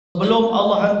Sebelum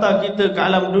Allah hantar kita ke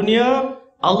alam dunia,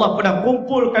 Allah pernah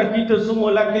kumpulkan kita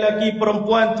semua, laki-laki,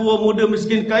 perempuan, tua, muda,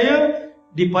 miskin, kaya,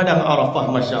 di padang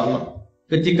Arafah, Masya Allah.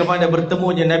 Ketika mana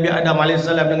bertemunya Nabi Adam AS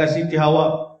dengan Siti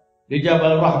Hawa di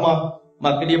Jabal Rahmah,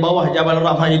 maka di bawah Jabal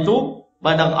Rahmah itu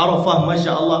padang Arafah,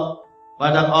 Masya Allah.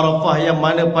 Padang Arafah yang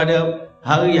mana pada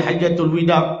hari Hajjatul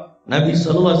Wida Nabi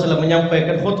SAW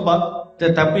menyampaikan khutbah.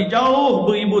 Tetapi jauh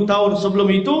beribu tahun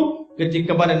sebelum itu,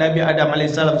 ketika mana Nabi Adam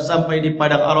AS sampai di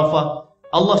padang Arafah,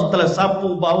 Allah telah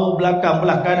sapu bahu belakang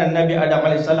belah kanan Nabi Adam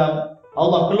AS.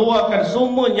 Allah keluarkan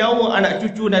semua nyawa anak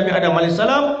cucu Nabi Adam AS.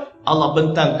 Allah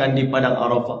bentangkan di padang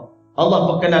Arafah. Allah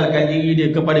perkenalkan diri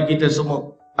dia kepada kita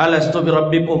semua. Alastu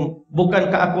birabbikum,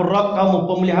 bukankah aku Rabb kamu,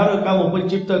 pemelihara kamu,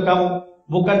 pencipta kamu?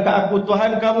 Bukankah aku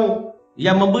Tuhan kamu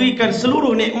yang memberikan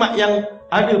seluruh nikmat yang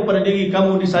ada pada diri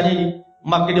kamu di sana ini?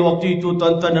 Maka di waktu itu,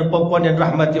 tuan-tuan dan puan-puan yang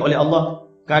dirahmati oleh Allah,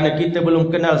 kerana kita belum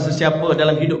kenal sesiapa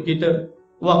dalam hidup kita.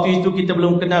 Waktu itu kita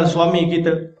belum kenal suami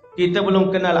kita, kita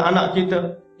belum kenal anak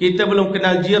kita belum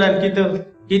kenal jiran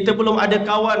kita belum ada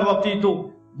kawan waktu itu.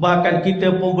 Bahkan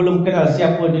kita pun belum kenal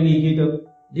siapa diri kita.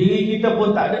 Diri kita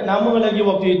pun tak ada nama lagi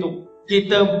waktu itu.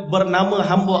 Kita bernama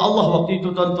hamba Allah waktu itu,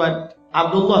 tuan-tuan.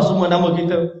 Abdullah semua nama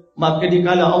kita. Maka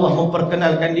dikala Allah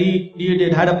memperkenalkan dia di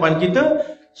hadapan kita,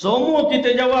 semua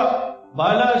kita jawab,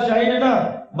 bala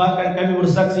syahidana, bahkan kami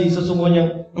bersaksi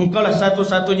sesungguhnya Engkaulah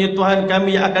satu-satunya Tuhan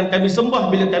kami yang akan kami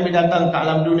sembah bila kami datang ke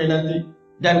alam dunia nanti.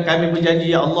 Dan kami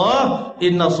berjanji, ya Allah,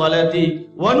 inna salati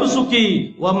wa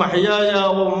nusuki wa mahyaya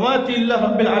wa mamati lillahi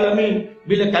rabbil alamin.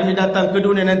 Bila kami datang ke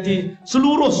dunia nanti,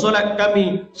 seluruh solat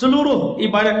kami, seluruh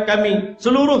ibadat kami,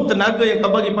 seluruh tenaga yang kau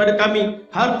bagi pada kami,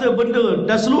 harta benda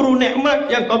dan seluruh nikmat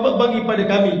yang kau bagi pada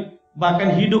kami,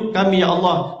 bahkan hidup kami, ya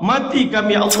Allah, mati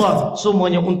kami, ya Allah,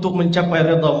 semuanya untuk mencapai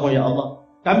redha-Mu, ya Allah.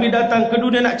 Kami datang ke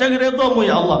dunia nak cari redha-Mu,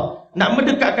 ya Allah, nak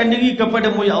mendekatkan diri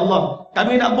kepada-Mu, ya Allah.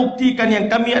 Kami nak buktikan yang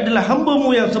kami adalah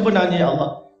hamba-Mu yang sebenarnya, ya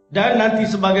Allah. Dan nanti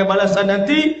sebagai balasan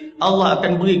nanti, Allah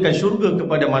akan berikan syurga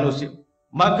kepada manusia.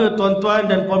 Maka tuan-tuan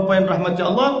dan puan-puan rahmati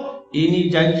Allah, ini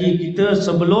janji kita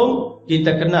sebelum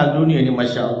kita kenal dunia ni,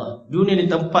 Masya Allah. Dunia ni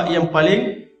tempat yang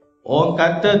paling, orang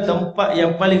kata tempat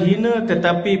yang paling hina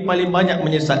tetapi paling banyak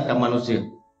menyesatkan manusia.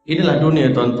 Inilah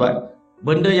dunia, tuan-tuan.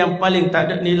 Benda yang paling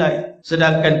tak ada nilai.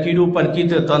 Sedangkan kehidupan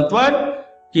kita, tuan-tuan,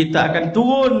 kita akan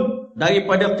turun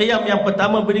daripada qiyam yang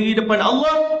pertama berdiri depan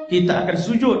Allah, kita akan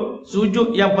sujud.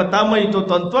 Sujud yang pertama itu,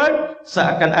 tuan-tuan,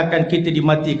 seakan-akan kita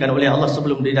dimatikan oleh Allah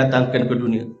sebelum didatangkan ke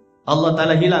dunia. Allah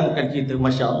Ta'ala hilangkan kita,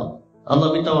 Masya Allah. Allah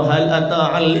beritahu, hal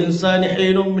ata'al insani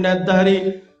hinum minad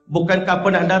dahri, bukankah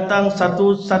pernah datang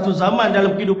satu zaman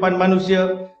dalam kehidupan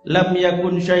manusia, lam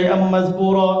yakun syai'am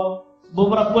mazkura,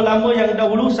 beberapa lama yang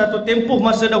dahulu, satu tempoh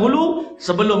masa dahulu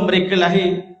sebelum mereka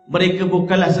lahir, mereka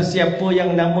bukanlah sesiapa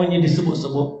yang namanya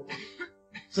disebut-sebut.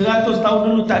 100 tahun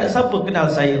dulu tak ada siapa kenal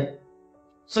saya.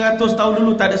 100 tahun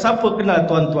dulu tak ada siapa kenal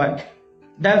tuan-tuan.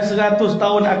 Dan 100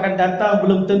 tahun akan datang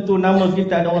belum tentu nama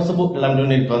kita ada orang sebut dalam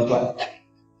dunia, tuan-tuan.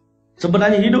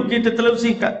 Sebenarnya hidup kita terlalu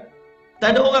singkat.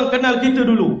 Tak ada orang kenal kita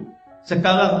dulu.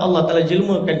 Sekarang Allah telah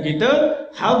jelmakan kita,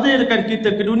 hadirkan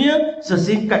kita ke dunia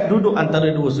sesingkat duduk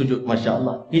antara dua sujud. Masya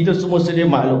Allah. Kita semua sedia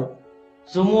maklum.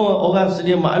 Semua orang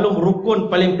sedia maklum rukun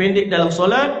paling pendek dalam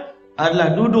solat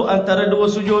adalah duduk antara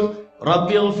dua sujud.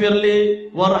 Rabbighfirli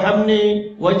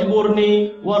warhamni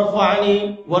wajburni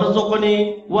warfa'ni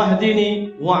warzuqni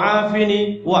wahdini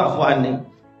wa'afini wa'fu anni.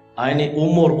 Ini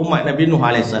umur umat Nabi Nuh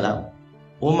AS.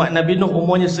 Umat Nabi Nuh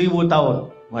umurnya 1000 tahun.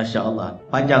 Masya Allah.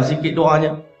 Panjang sikit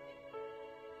doanya.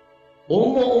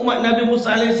 Umur umat Nabi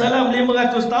Musa AS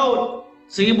 500 tahun.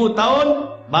 1000 tahun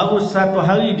baru satu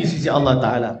hari di sisi Allah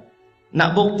Ta'ala.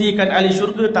 Nak buktikan ahli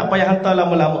syurga tak payah hantar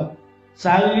lama-lama.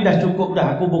 Sehari dah cukup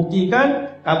dah, aku buktikan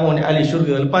kamu ni ahli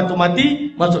syurga. Lepas tu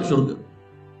mati, masuk syurga.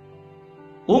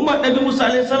 Umat Nabi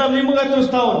Musa AS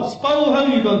 500 tahun, separuh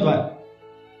hari, tuan-tuan.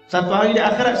 Satu hari di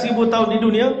akhirat, 1000 tahun di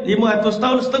dunia, 500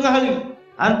 tahun setengah hari.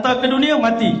 Hantar ke dunia,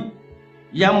 mati.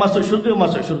 Yang masuk syurga,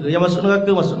 masuk syurga. Yang masuk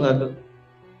neraka, masuk neraka.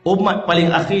 Umat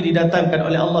paling akhir didatangkan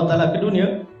oleh Allah Ta'ala ke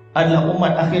dunia adalah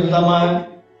umat akhir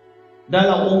zaman.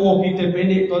 Dalam umur kita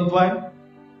pendek, tuan-tuan,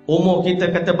 umur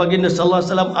kita, kata baginda sallallahu alaihi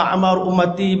wasallam, a'mar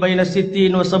ummati baina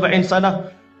 60 wa 70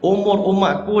 sanah. Umur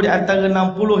umatku di antara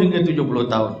 60 hingga 70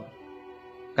 tahun.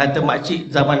 Kata makcik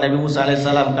zaman Nabi Musa AS,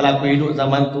 kalau aku hidup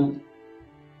zaman tu,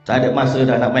 tak ada masa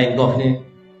dah nak main golf ni.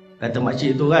 Kata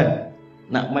makcik tu kan,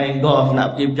 nak main golf,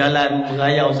 nak pergi berjalan,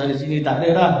 merayau sana sini, tak ada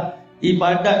dah.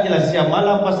 Ibadat je lah siang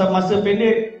malam pasal masa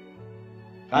pendek.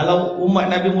 Kalau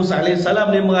umat Nabi Musa AS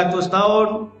 500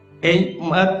 tahun,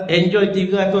 enjoy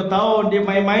 300 tahun dia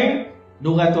main-main,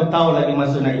 200 tahun lagi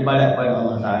masa nak ibadat pada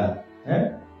Allah Ta'ala.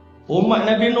 Umat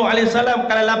Nabi Nuh AS kalau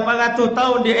 800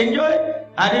 tahun dia enjoy,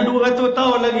 ada 200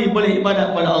 tahun lagi boleh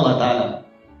ibadat pada Allah Ta'ala.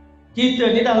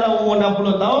 Kita ni dah lah umur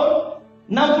 60 tahun,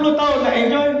 60 tahun nak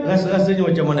enjoy, rasa-rasanya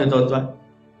macam mana tuan-tuan?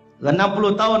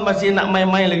 60 tahun masih nak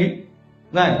main-main lagi,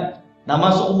 kan? Dah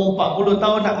masuk umur 40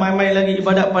 tahun nak main-main lagi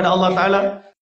ibadat pada Allah Ta'ala.